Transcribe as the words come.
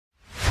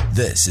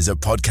This is a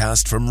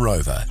podcast from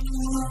Rover.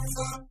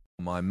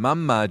 My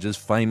mum Marge's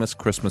famous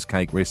Christmas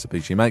cake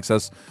recipe. She makes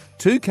us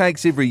 2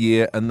 cakes every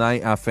year and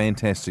they are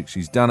fantastic.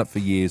 She's done it for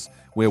years.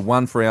 We're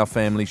one for our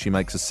family. She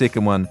makes a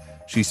second one.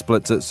 She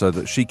splits it so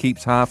that she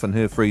keeps half in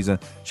her freezer.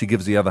 She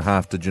gives the other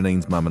half to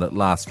Janine's mum and it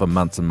lasts for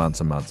months and months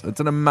and months. It's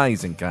an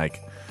amazing cake.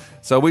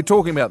 So we're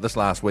talking about this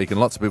last week and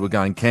lots of people are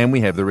going, can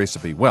we have the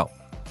recipe? Well,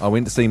 I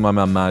went to see my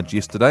mum Marge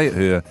yesterday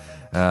at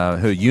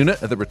her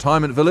unit at the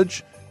retirement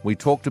village. We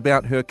talked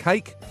about her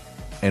cake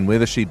and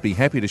whether she'd be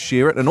happy to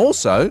share it and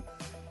also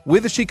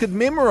whether she could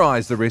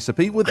memorise the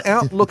recipe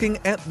without looking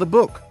at the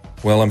book.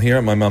 Well, I'm here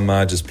at my mum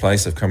Marge's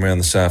place. I've come around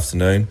this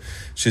afternoon.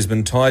 She's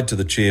been tied to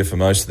the chair for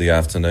most of the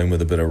afternoon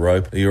with a bit of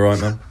rope. Are you all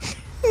right, Mum?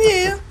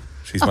 Yeah.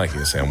 She's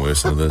making it sound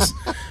worse than this.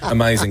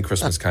 Amazing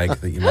Christmas cake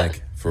that you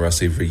make for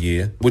us every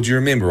year. Would you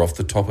remember off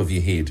the top of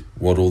your head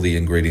what all the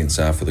ingredients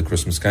are for the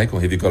Christmas cake,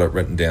 or have you got it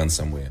written down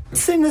somewhere?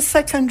 It's in the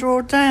second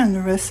drawer down,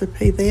 the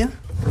recipe there.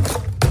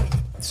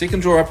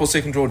 Second drawer up or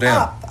second drawer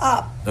down? Up.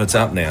 Oh, it's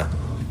up now.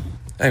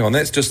 Hang on,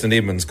 that's just an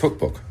Edmund's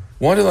cookbook.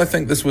 Why did I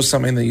think this was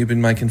something that you've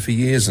been making for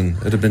years and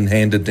it had been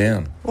handed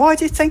down? Why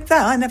do you think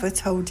that? I never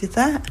told you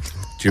that.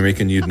 Do you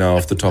reckon you'd know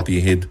off the top of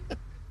your head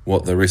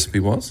what the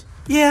recipe was?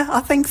 Yeah, I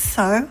think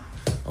so.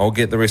 I'll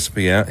get the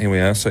recipe out. Here we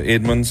are. So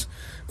Edmund's.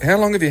 How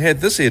long have you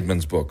had this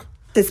Edmund's book?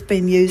 It's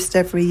been used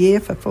every year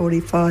for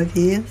 45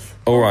 years.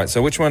 All right,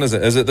 so which one is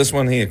it? Is it this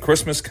one here?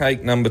 Christmas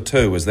cake number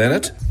 2, is that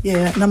it?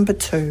 Yeah, number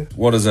 2.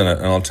 What is in it?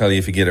 And I'll tell you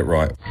if you get it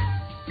right.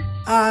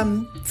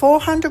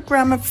 400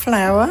 gram of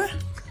flour.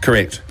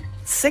 Correct.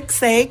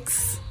 6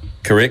 eggs.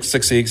 Correct,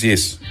 6 eggs,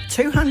 yes.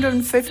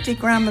 250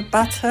 gram of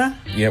butter.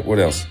 Yep, what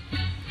else?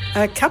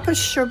 A cup of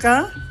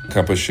sugar.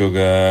 Cup of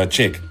sugar,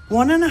 check.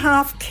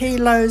 1.5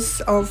 kilos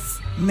of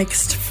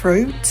mixed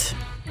fruit.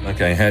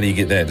 Okay, how do you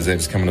get that? Does that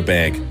just come in a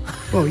bag?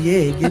 Well,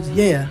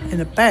 yeah, in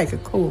a bag,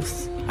 of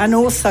course. And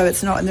also,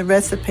 it's not in the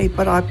recipe,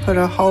 but I put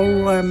a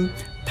whole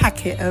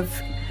packet of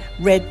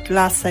red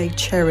glacé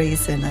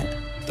cherries in it.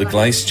 The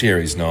glaced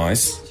cherries,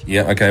 nice.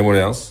 Yeah, okay, what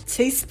else?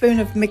 Teaspoon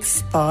of mixed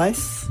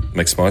spice.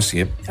 Mixed spice,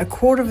 yep.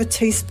 1/4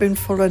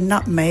 teaspoonful of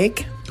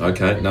nutmeg.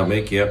 Okay,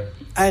 nutmeg, yep.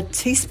 A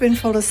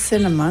teaspoonful of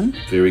cinnamon.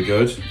 Very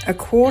good.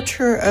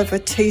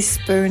 1/4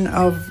 teaspoon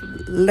of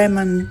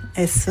lemon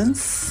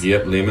essence.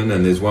 Yep, lemon,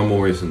 and there's one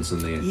more essence in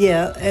there.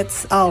 Yeah,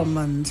 it's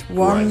almond.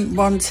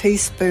 One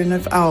teaspoon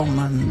of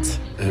almond.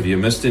 Have you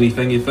missed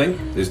anything, you think?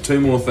 There's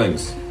 2 more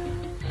things.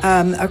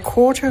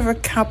 1/4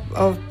 cup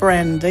of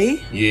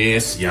brandy.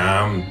 Yes,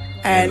 yum.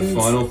 And the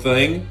final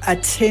thing? A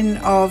tin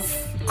of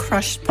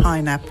crushed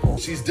pineapple.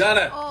 She's done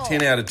it.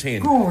 10 out of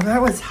 10. Oh,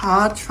 that was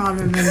hard trying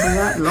to remember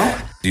that lot.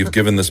 You've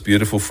given this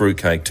beautiful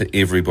fruitcake to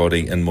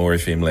everybody in More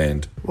FM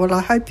land. Well,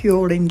 I hope you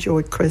all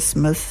enjoyed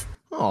Christmas.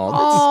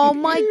 Oh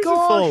my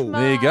gosh,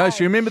 Marge. There you go.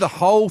 She remembered the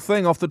whole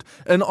thing off the...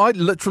 And I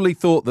literally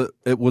thought that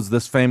it was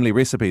this family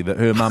recipe that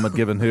her mum had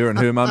given her and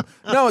her mum.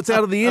 No, it's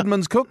out of the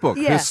Edmund's cookbook.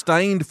 Yeah. Her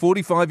stained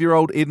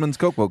 45-year-old Edmund's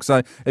cookbook.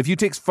 So if you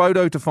text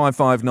photo to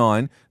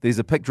 559, there's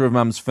a picture of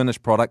mum's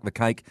finished product, the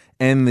cake,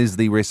 and there's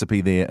the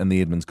recipe there in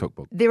the Edmund's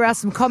cookbook. There are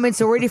some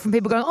comments already from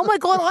people going, oh my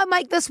God, I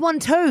make this one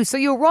too. So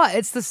you're right.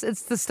 It's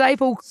the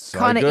staple So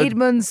kind of good.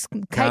 Edmund's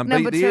cake Can't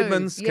number beat 2. the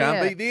Edmunds. Yeah.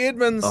 Can't beat the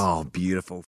Edmunds. Oh, beautiful.